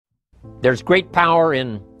There's great power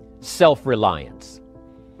in self-reliance.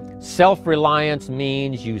 Self-reliance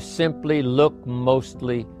means you simply look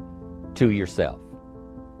mostly to yourself.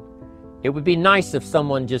 It would be nice if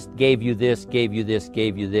someone just gave you this, gave you this,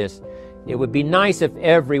 gave you this. It would be nice if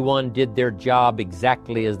everyone did their job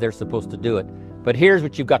exactly as they're supposed to do it. But here's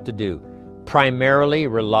what you've got to do. Primarily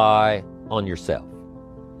rely on yourself.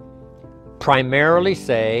 Primarily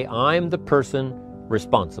say, I'm the person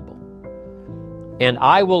responsible. And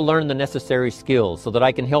I will learn the necessary skills so that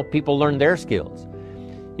I can help people learn their skills.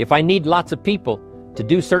 If I need lots of people to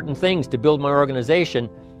do certain things to build my organization,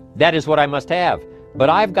 that is what I must have. But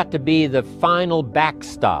I've got to be the final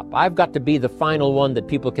backstop. I've got to be the final one that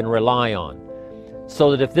people can rely on.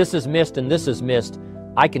 So that if this is missed and this is missed,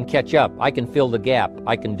 I can catch up. I can fill the gap.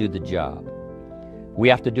 I can do the job. We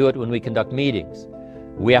have to do it when we conduct meetings.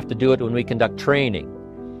 We have to do it when we conduct training.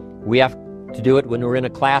 We have to do it when we're in a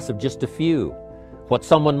class of just a few. What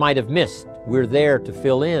someone might have missed, we're there to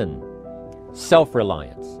fill in.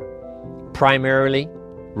 Self-reliance. Primarily,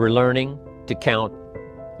 we're learning to count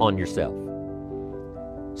on yourself.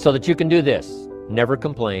 So that you can do this, never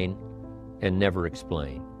complain and never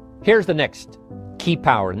explain. Here's the next key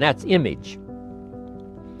power, and that's image.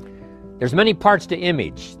 There's many parts to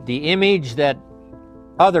image. The image that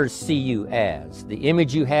others see you as, the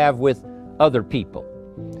image you have with other people.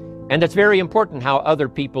 And it's very important how other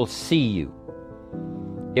people see you.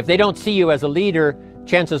 If they don't see you as a leader,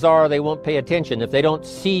 chances are they won't pay attention. If they don't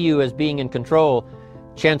see you as being in control,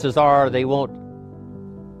 chances are they won't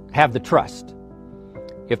have the trust.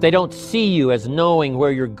 If they don't see you as knowing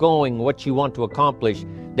where you're going, what you want to accomplish,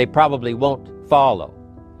 they probably won't follow.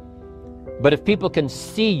 But if people can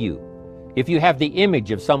see you, if you have the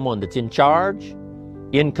image of someone that's in charge,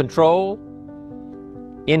 in control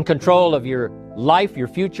of your life, your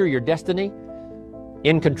future, your destiny,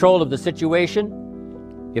 in control of the situation,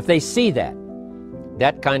 if they see that,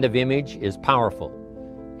 that kind of image is powerful.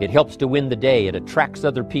 It helps to win the day. It attracts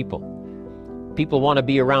other people. People want to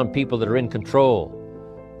be around people that are in control,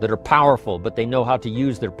 that are powerful, but they know how to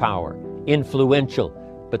use their power. Influential,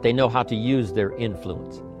 but they know how to use their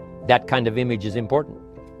influence. That kind of image is important.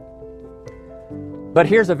 But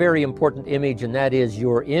here's a very important image, and that is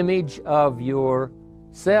your image of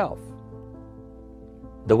yourself.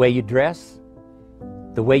 The way you dress,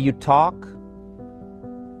 the way you talk,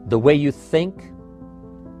 the way you think,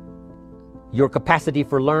 your capacity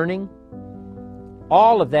for learning,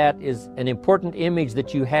 all of that is an important image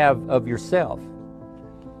that you have of yourself.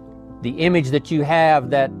 The image that you have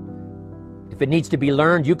that if it needs to be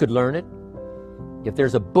learned, you could learn it. If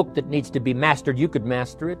there's a book that needs to be mastered, you could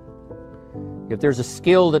master it. If there's a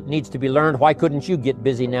skill that needs to be learned, why couldn't you get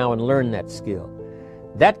busy now and learn that skill?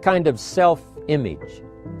 That kind of self-image,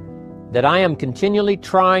 that I am continually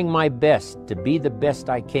trying my best to be the best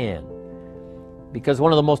I can. Because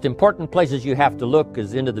one of the most important places you have to look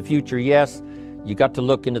is into the future, yes. You got to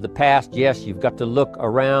look into the past, yes. You've got to look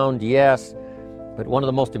around, yes. But one of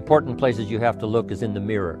the most important places you have to look is in the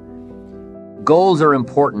mirror. Goals are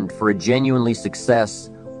important for a genuinely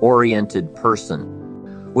success-oriented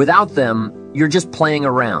person. Without them, you're just playing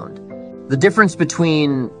around. The difference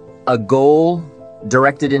between a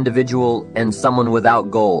goal-directed individual and someone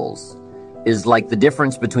without goals is like the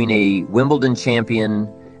difference between a Wimbledon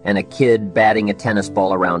champion and a kid batting a tennis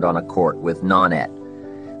ball around on a court with non-net.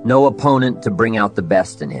 No opponent to bring out the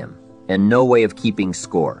best in him, and no way of keeping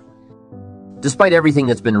score. Despite everything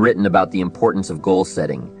that's been written about the importance of goal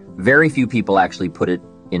setting, very few people actually put it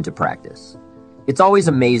into practice. It's always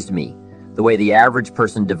amazed me the way the average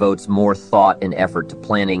person devotes more thought and effort to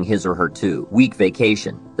planning his or her 2-week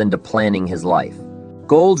vacation than to planning his life.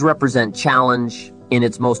 Goals represent challenge in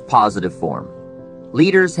its most positive form.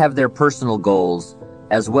 Leaders have their personal goals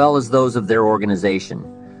as well as those of their organization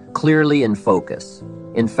clearly in focus.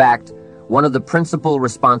 In fact, one of the principal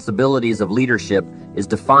responsibilities of leadership is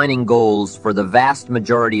defining goals for the vast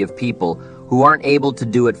majority of people who aren't able to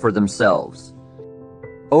do it for themselves.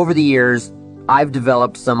 Over the years, I've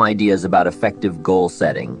developed some ideas about effective goal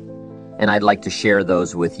setting, and I'd like to share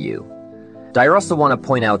those with you. I also want to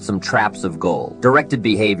point out some traps of goal-directed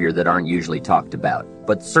behavior that aren't usually talked about,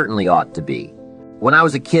 but certainly ought to be. When I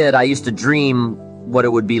was a kid, I used to dream what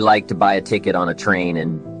it would be like to buy a ticket on a train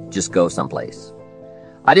and just go someplace.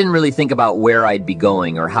 I didn't really think about where I'd be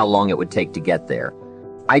going or how long it would take to get there.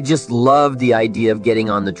 I just loved the idea of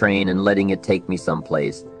getting on the train and letting it take me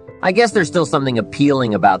someplace. I guess there's still something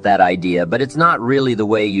appealing about that idea, but it's not really the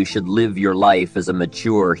way you should live your life as a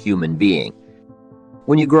mature human being.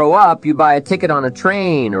 When you grow up, you buy a ticket on a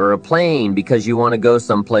train or a plane because you want to go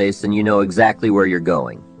someplace and you know exactly where you're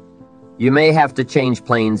going. You may have to change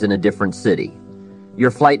planes in a different city.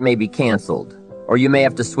 your flight may be canceled, or you may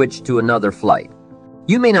have to switch to another flight.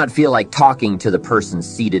 You may not feel like talking to the person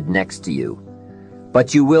seated next to you,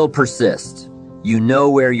 but you will persist. You know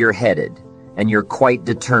where you're headed, and you're quite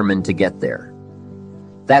determined to get there.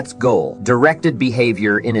 That's goal, directed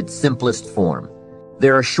behavior in its simplest form.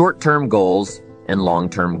 There are short-term goals and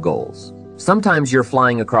long-term goals. Sometimes you're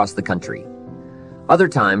flying across the country. Other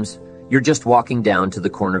times, you're just walking down to the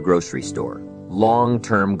corner grocery store.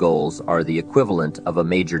 Long-term goals are the equivalent of a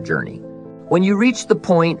major journey. When you reach the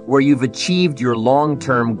point where you've achieved your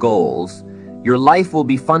long-term goals, your life will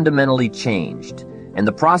be fundamentally changed, and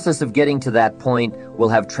the process of getting to that point will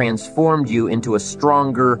have transformed you into a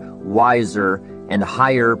stronger, wiser, and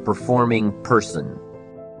higher performing person.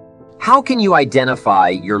 How can you identify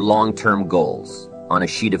your long-term goals? On a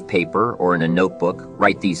sheet of paper or in a notebook,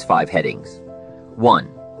 write these 5 headings. 1.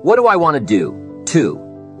 What do I want to do?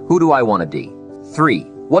 2. Who do I want to be? 3.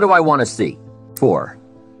 What do I want to see? 4.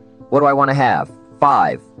 What do I want to have?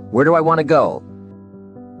 5. Where do I want to go?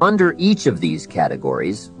 Under each of these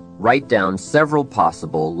categories, write down several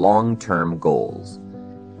possible long-term goals.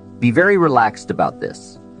 Be very relaxed about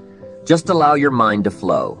this. Just allow your mind to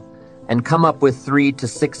flow and come up with 3 to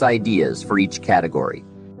 6 ideas for each category.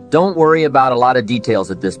 Don't worry about a lot of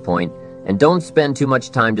details at this point, and don't spend too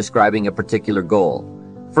much time describing a particular goal.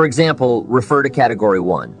 For example, refer to category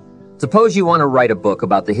 1. Suppose you want to write a book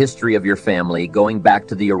about the history of your family going back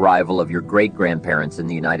to the arrival of your great-grandparents in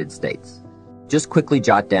the United States. Just quickly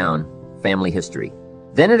jot down family history.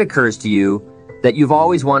 Then it occurs to you that you've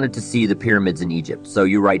always wanted to see the pyramids in Egypt, so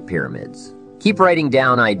you write pyramids. Keep writing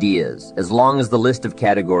down ideas as long as the list of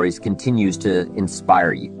categories continues to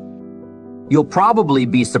inspire you. You'll probably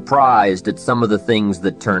be surprised at some of the things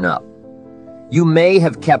that turn up. You may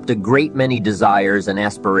have kept a great many desires and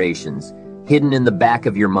aspirations hidden in the back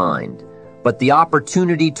of your mind, but the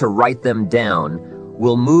opportunity to write them down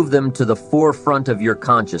will move them to the forefront of your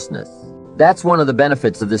consciousness. That's one of the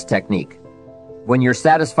benefits of this technique. When you're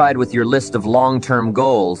satisfied with your list of long-term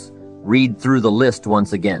goals, read through the list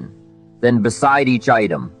once again. Then beside each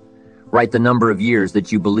item, write the number of years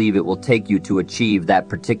that you believe it will take you to achieve that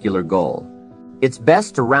particular goal. It's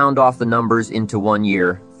best to round off the numbers into 1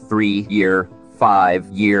 year, 3 year, 5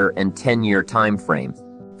 year, and 10-year time frames.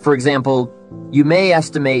 For example, you may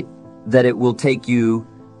estimate that it will take you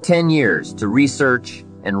 10 years to research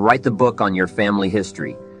and write the book on your family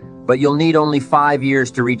history, but you'll need only 5 years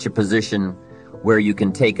to reach a position where you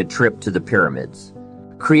can take a trip to the pyramids.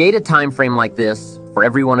 Create a time frame like this for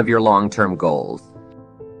every one of your long-term goals.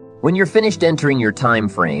 When you're finished entering your time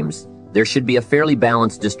frames, there should be a fairly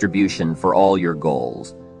balanced distribution for all your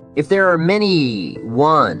goals. If there are many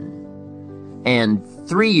 1 and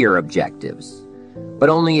 3-year objectives, but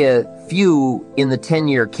only a few in the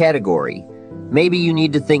 10-year category, maybe you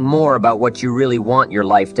need to think more about what you really want your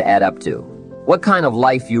life to add up to. What kind of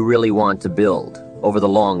life you really want to build over the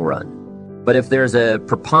long run. But if there's a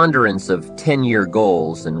preponderance of 10-year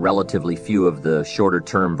goals and relatively few of the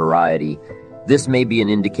shorter-term variety, this may be an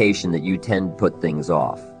indication that you tend to put things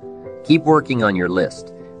off. Keep working on your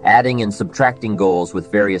list, adding and subtracting goals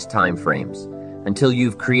with various time frames, until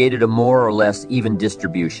you've created a more or less even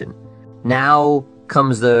distribution. Now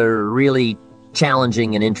comes the really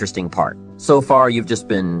challenging and interesting part. So far, you've just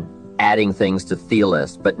been adding things to the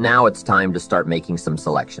list, but now it's time to start making some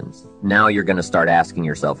selections. Now you're going to start asking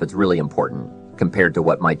yourself, it's really important compared to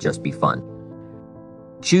what might just be fun.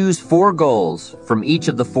 Choose 4 goals from each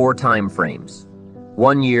of the 4 time frames: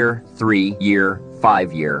 1 year, 3 year,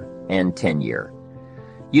 5 year, and 10 year.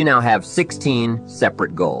 You now have 16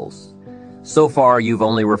 separate goals. So far, you've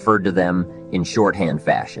only referred to them in shorthand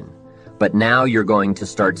fashion, but now you're going to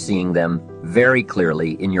start seeing them very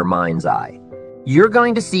clearly in your mind's eye. You're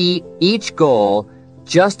going to see each goal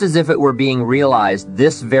just as if it were being realized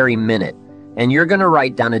this very minute, and you're going to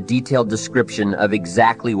write down a detailed description of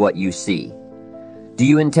exactly what you see. Do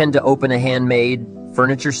you intend to open a handmade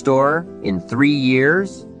furniture store in 3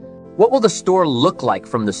 years? What will the store look like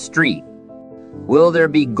from the street? Will there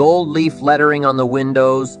be gold leaf lettering on the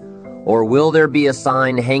windows, or will there be a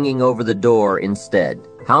sign hanging over the door instead?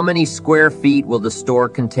 How many square feet will the store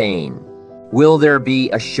contain? Will there be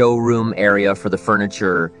a showroom area for the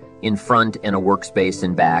furniture in front and a workspace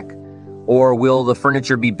in back? Or will the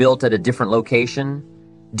furniture be built at a different location?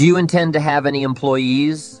 Do you intend to have any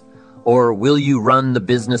employees? Or will you run the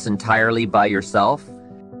business entirely by yourself?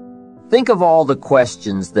 Think of all the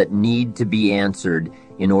questions that need to be answered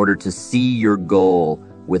in order to see your goal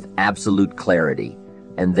with absolute clarity,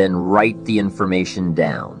 and then write the information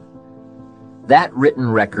down. That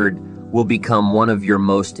written record will become one of your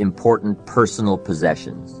most important personal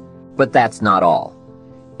possessions. But that's not all.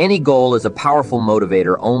 Any goal is a powerful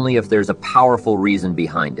motivator only if there's a powerful reason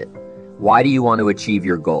behind it. Why do you want to achieve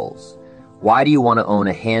your goals? Why do you want to own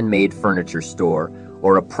a handmade furniture store,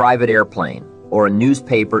 or a private airplane, or a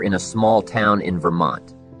newspaper in a small town in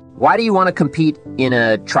Vermont? Why do you want to compete in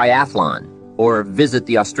a triathlon, or visit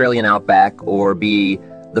the Australian outback, or be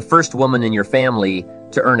the first woman in your family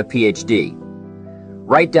to earn a PhD?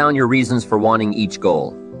 Write down your reasons for wanting each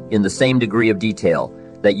goal in the same degree of detail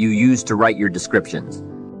that you use to write your descriptions.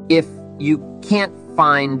 If you can't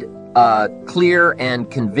find a clear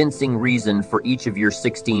and convincing reason for each of your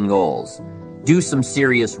 16 goals, do some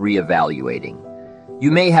serious reevaluating.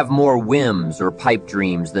 You may have more whims or pipe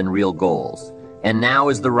dreams than real goals, and now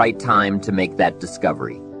is the right time to make that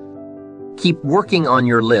discovery. Keep working on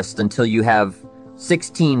your list until you have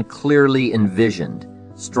 16 clearly envisioned,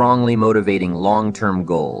 strongly motivating long-term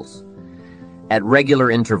goals. At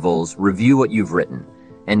regular intervals, review what you've written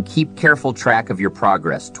and keep careful track of your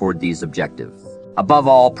progress toward these objectives. Above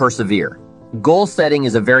all, persevere. Goal setting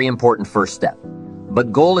is a very important first step,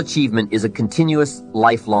 but goal achievement is a continuous,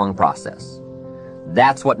 lifelong process.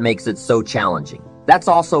 That's what makes it so challenging. That's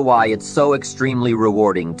also why it's so extremely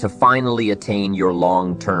rewarding to finally attain your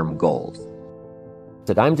long-term goals.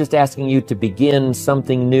 I'm just asking you to begin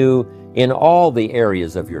something new in all the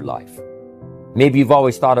areas of your life. Maybe you've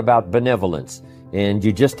always thought about benevolence and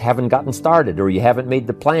you just haven't gotten started, or you haven't made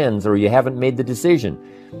the plans, or you haven't made the decision.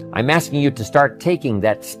 I'm asking you to start taking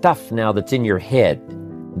that stuff now that's in your head,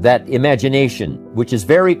 that imagination, which is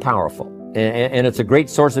very powerful, and it's a great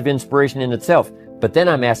source of inspiration in itself. But then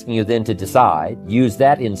I'm asking you then to decide, use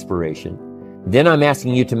that inspiration. Then I'm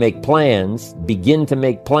asking you to make plans, begin to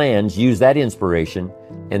make plans, use that inspiration.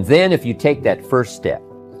 And then if you take that first step,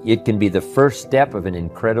 it can be the first step of an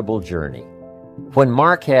incredible journey. When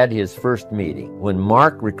Mark had his first meeting, when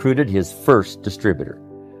Mark recruited his first distributor,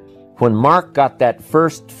 when Mark got that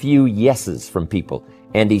first few yeses from people,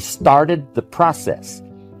 and he started the process,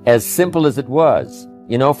 as simple as it was,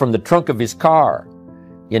 from the trunk of his car,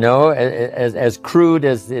 as crude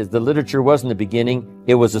as the literature was in the beginning,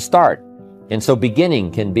 it was a start. And so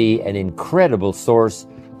beginning can be an incredible source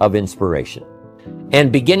of inspiration.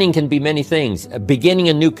 And beginning can be many things. Beginning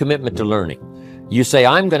a new commitment to learning. You say,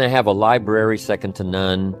 I'm going to have a library second to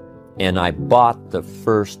none, and I bought the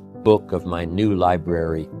first book of my new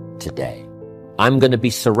library today. I'm going to be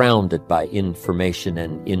surrounded by information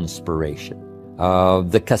and inspiration.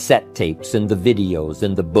 The cassette tapes and the videos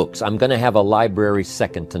and the books. I'm going to have a library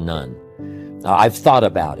second to none. I've thought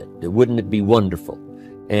about it. Wouldn't it be wonderful?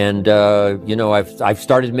 And, I've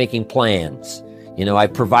started making plans.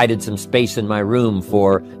 I've provided some space in my room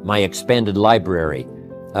for my expanded library.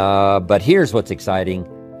 But here's what's exciting.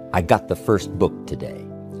 I got the first book today.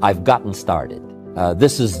 I've gotten started.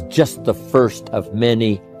 This is just the first of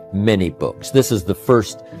many, many books. This is the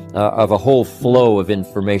first of a whole flow of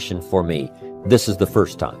information for me. This is the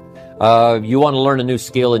first time. You want to learn a new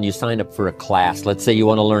skill and you sign up for a class. Let's say you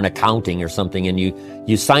want to learn accounting or something, and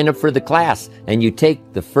you sign up for the class and you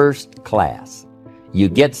take the first class. You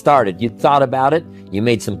get started. You thought about it. You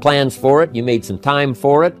made some plans for it. You made some time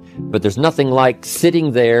for it. But there's nothing like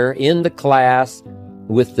sitting there in the class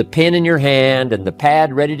with the pen in your hand and the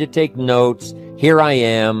pad ready to take notes. Here I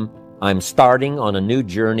am. I'm starting on a new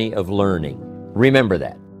journey of learning. Remember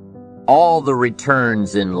that. All the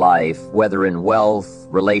returns in life, whether in wealth,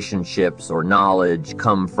 relationships, or knowledge,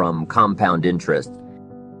 come from compound interest.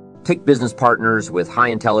 Take business partners with high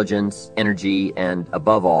intelligence, energy, and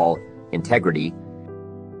above all, integrity.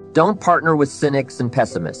 Don't partner with cynics and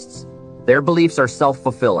pessimists. Their beliefs are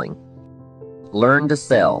self-fulfilling. Learn to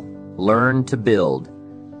sell. Learn to build.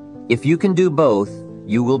 If you can do both,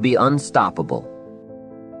 you will be unstoppable.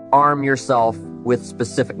 Arm yourself with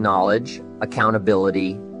specific knowledge,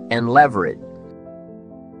 accountability, and leverage.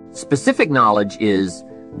 Specific knowledge is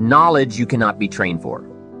knowledge you cannot be trained for.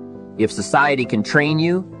 If society can train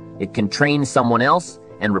you, it can train someone else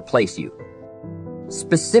and replace you.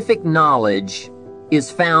 Specific knowledge is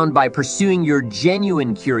found by pursuing your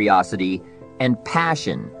genuine curiosity and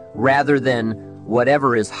passion rather than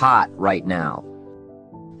whatever is hot right now.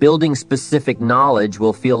 Building specific knowledge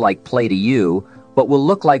will feel like play to you, but will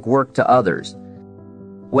look like work to others.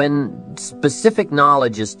 When specific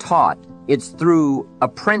knowledge is taught, it's through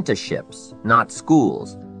apprenticeships, not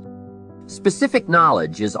schools. Specific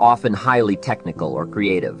knowledge is often highly technical or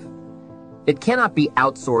creative. It cannot be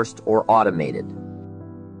outsourced or automated.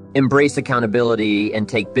 Embrace accountability and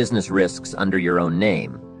take business risks under your own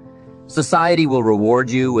name. Society will reward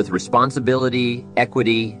you with responsibility,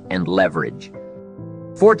 equity, and leverage.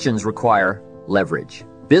 Fortunes require leverage.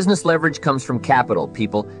 Business leverage comes from capital,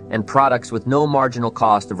 people, and products with no marginal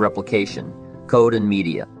cost of replication. code, and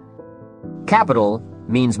media. Capital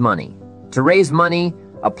means money. To raise money,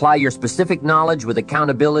 apply your specific knowledge with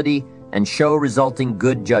accountability and show resulting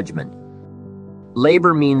good judgment.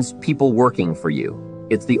 Labor means people working for you.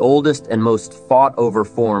 It's the oldest and most fought-over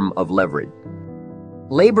form of leverage.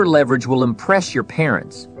 Labor leverage will impress your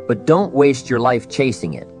parents, but don't waste your life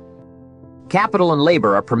chasing it. Capital and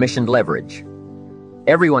labor are permissioned leverage.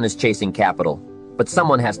 Everyone is chasing capital, but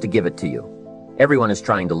someone has to give it to you. Everyone is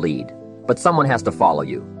trying to lead, but someone has to follow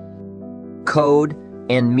you. Code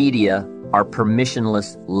and media are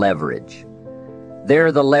permissionless leverage.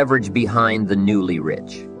 They're the leverage behind the newly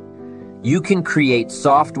rich. You can create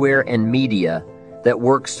software and media that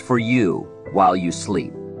works for you while you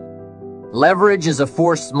sleep. Leverage is a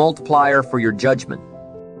force multiplier for your judgment.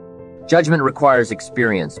 Judgment requires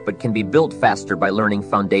experience, but can be built faster by learning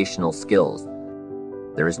foundational skills.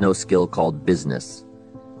 There is no skill called business.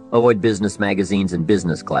 Avoid business magazines and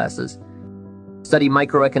business classes. Study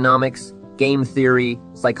microeconomics, game theory,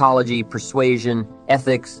 psychology, persuasion,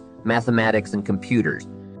 ethics, mathematics, and computers.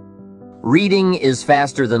 Reading is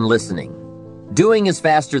faster than listening. Doing is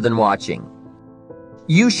faster than watching.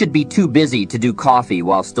 You should be too busy to do coffee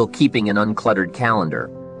while still keeping an uncluttered calendar.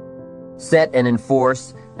 Set and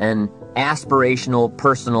enforce an aspirational,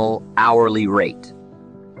 personal, hourly rate.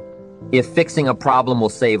 If fixing a problem will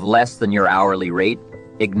save less than your hourly rate,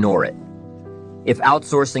 ignore it. If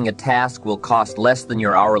outsourcing a task will cost less than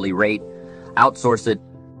your hourly rate, outsource it.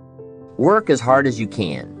 Work as hard as you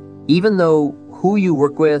can, even though who you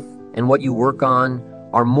work with and what you work on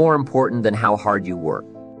are more important than how hard you work.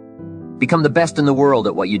 Become the best in the world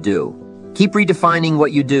at what you do. Keep redefining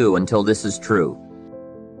what you do until this is true.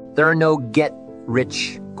 There are no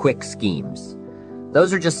get-rich-quick schemes.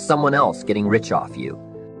 Those are just someone else getting rich off you.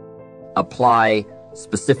 Apply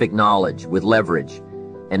specific knowledge with leverage,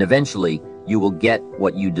 and eventually you will get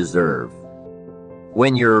what you deserve.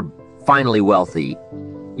 When you're finally wealthy,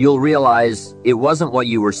 you'll realize it wasn't what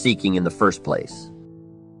you were seeking in the first place.